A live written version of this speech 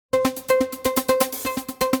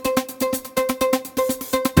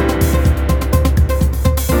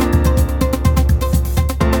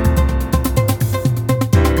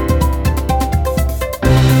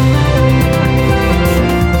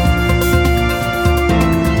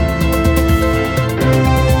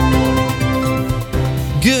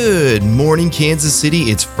morning, Kansas City.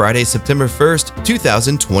 It's Friday, September 1st,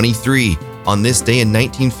 2023. On this day in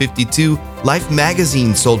 1952, Life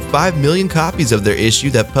magazine sold 5 million copies of their issue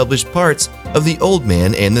that published parts of The Old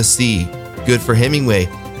Man and the Sea. Good for Hemingway.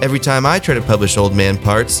 Every time I try to publish Old Man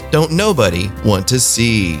parts, don't nobody want to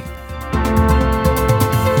see.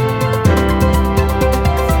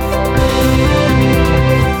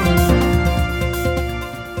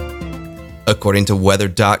 According to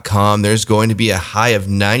weather.com, there's going to be a high of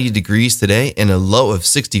 90 degrees today and a low of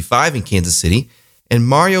 65 in Kansas City. And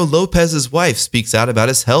Mario Lopez's wife speaks out about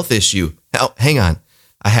his health issue. Oh, hang on.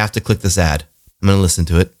 I have to click this ad. I'm going to listen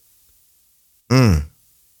to it.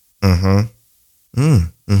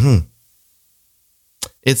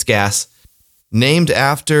 It's gas. Named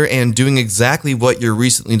after and doing exactly what your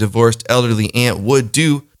recently divorced elderly aunt would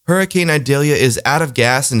do, Hurricane Idalia is out of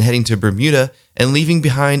gas and heading to Bermuda and leaving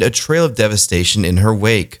behind a trail of devastation in her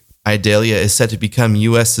wake. Idalia is set to become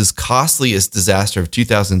U.S.'s costliest disaster of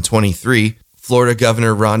 2023. Florida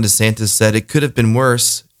Governor Ron DeSantis said it could have been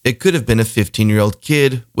worse. It could have been a 15-year-old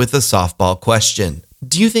kid with a softball question.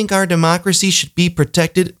 Do you think our democracy should be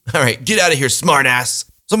protected? All right, get out of here, smartass.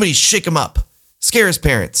 Somebody shake him up. Scare his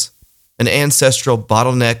parents. An ancestral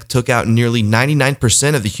bottleneck took out nearly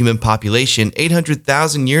 99% of the human population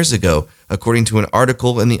 800,000 years ago, according to an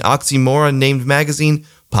article in the oxymoron-named magazine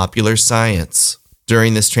Popular Science.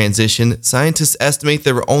 During this transition, scientists estimate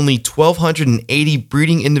there were only 1,280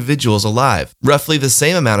 breeding individuals alive, roughly the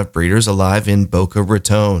same amount of breeders alive in Boca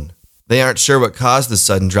Raton. They aren't sure what caused the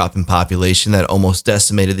sudden drop in population that almost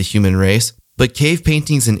decimated the human race, but cave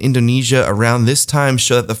paintings in Indonesia around this time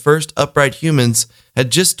show that the first upright humans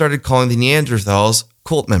had just started calling the Neanderthals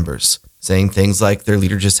cult members, saying things like their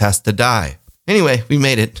leader just has to die. Anyway, we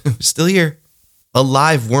made it. Still here. A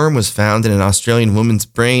live worm was found in an Australian woman's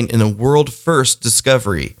brain in a world-first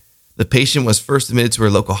discovery. The patient was first admitted to her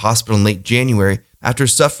local hospital in late January after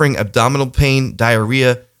suffering abdominal pain,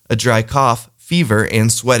 diarrhea, a dry cough, fever, and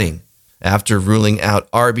sweating. After ruling out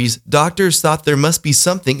Arby's, doctors thought there must be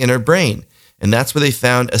something in her brain, and that's where they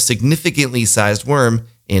found a significantly sized worm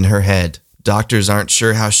in her head. Doctors aren't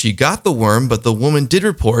sure how she got the worm, but the woman did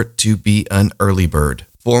report to be an early bird.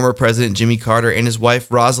 Former President Jimmy Carter and his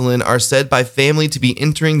wife Rosalind are said by family to be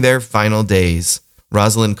entering their final days.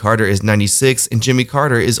 Rosalind Carter is 96 and Jimmy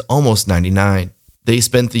Carter is almost 99. They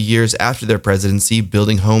spent the years after their presidency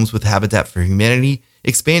building homes with Habitat for Humanity,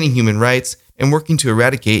 expanding human rights, and working to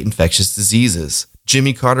eradicate infectious diseases.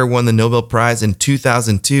 Jimmy Carter won the Nobel Prize in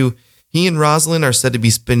 2002. He and Rosalind are said to be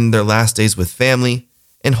spending their last days with family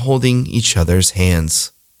and holding each other's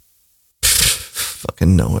hands.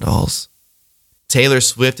 Fucking know-it-alls. Taylor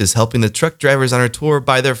Swift is helping the truck drivers on her tour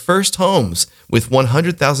buy their first homes with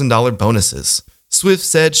 $100,000 bonuses. Swift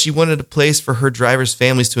said she wanted a place for her drivers'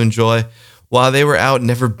 families to enjoy while they were out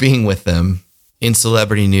never being with them. In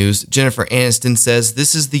celebrity news, Jennifer Aniston says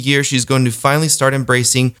this is the year she's going to finally start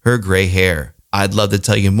embracing her gray hair. I'd love to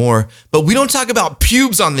tell you more, but we don't talk about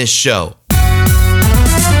pubes on this show.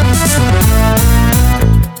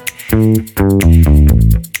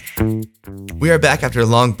 We are back after a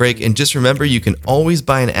long break, and just remember you can always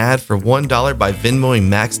buy an ad for $1 by Venmoing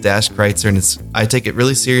Max Kreitzer, and I take it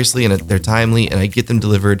really seriously, and they're timely, and I get them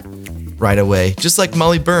delivered right away. Just like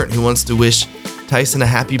Molly Burnt, who wants to wish Tyson a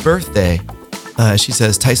happy birthday. She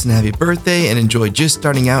says, Tyson, happy birthday, and enjoy just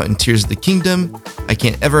starting out in Tears of the Kingdom. I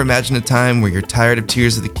can't ever imagine a time where you're tired of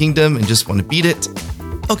Tears of the Kingdom and just want to beat it.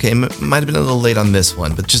 Okay, might have been a little late on this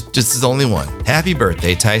one, but just is only one. Happy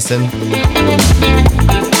birthday, Tyson.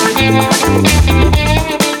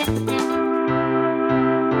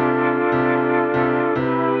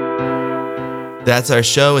 That's our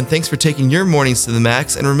show, and thanks for taking your mornings to the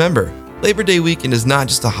max. And remember, Labor Day weekend is not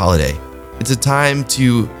just a holiday. It's a time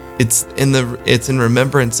to, it's in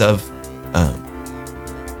remembrance of,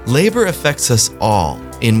 labor affects us all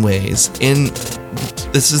in ways.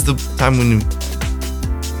 This is the time when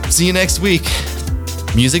see you next week.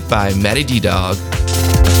 Music by Matty D Dog.